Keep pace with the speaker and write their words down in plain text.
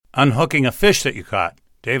Unhooking a fish that you caught.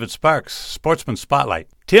 David Sparks, Sportsman Spotlight.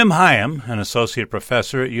 Tim Hyam, an associate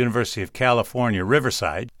professor at University of California,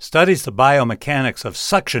 Riverside, studies the biomechanics of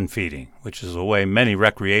suction feeding, which is the way many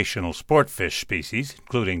recreational sport fish species,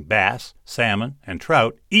 including bass, salmon, and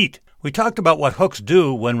trout, eat. We talked about what hooks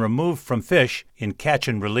do when removed from fish in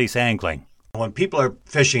catch-and-release angling. When people are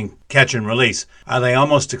fishing catch and release, are they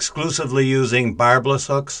almost exclusively using barbless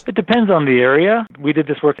hooks? It depends on the area. We did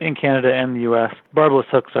this work in Canada and the U.S. Barbless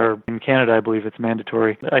hooks are, in Canada, I believe it's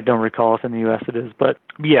mandatory. I don't recall if in the U.S. it is, but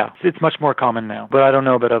yeah, it's much more common now. But I don't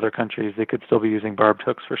know about other countries. They could still be using barbed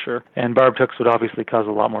hooks for sure. And barbed hooks would obviously cause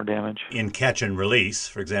a lot more damage. In catch and release,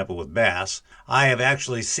 for example with bass, I have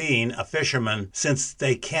actually seen a fisherman, since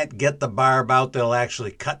they can't get the barb out, they'll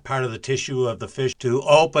actually cut part of the tissue of the fish to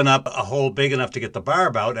open up a hole big enough to get the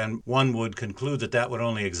barb out, and one would conclude that that would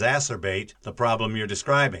only exacerbate the problem you're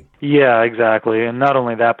describing. Yeah, exactly. And not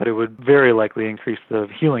only that, but it would very likely increase the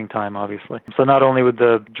healing time, obviously. So not only would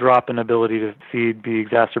the drop in ability to feed be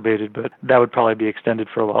exacerbated, but that would probably be extended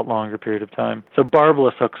for a lot longer period of time. So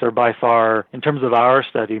barbless hooks are by far, in terms of our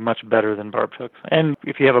study, much better than barbed hooks. And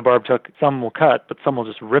if you have a barbed hook, some will cut, but some will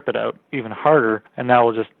just rip it out even harder, and that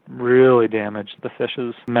will just really damage the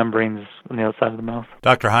fish's membranes on the outside of the mouth.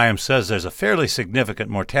 Dr. Hyam says there's a fairly significant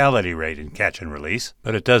mortality rate in catch and release,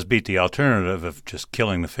 but it does beat the alternative of just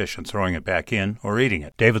killing the fish and throwing it back in or eating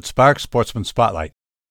it. David Sparks, Sportsman Spotlight.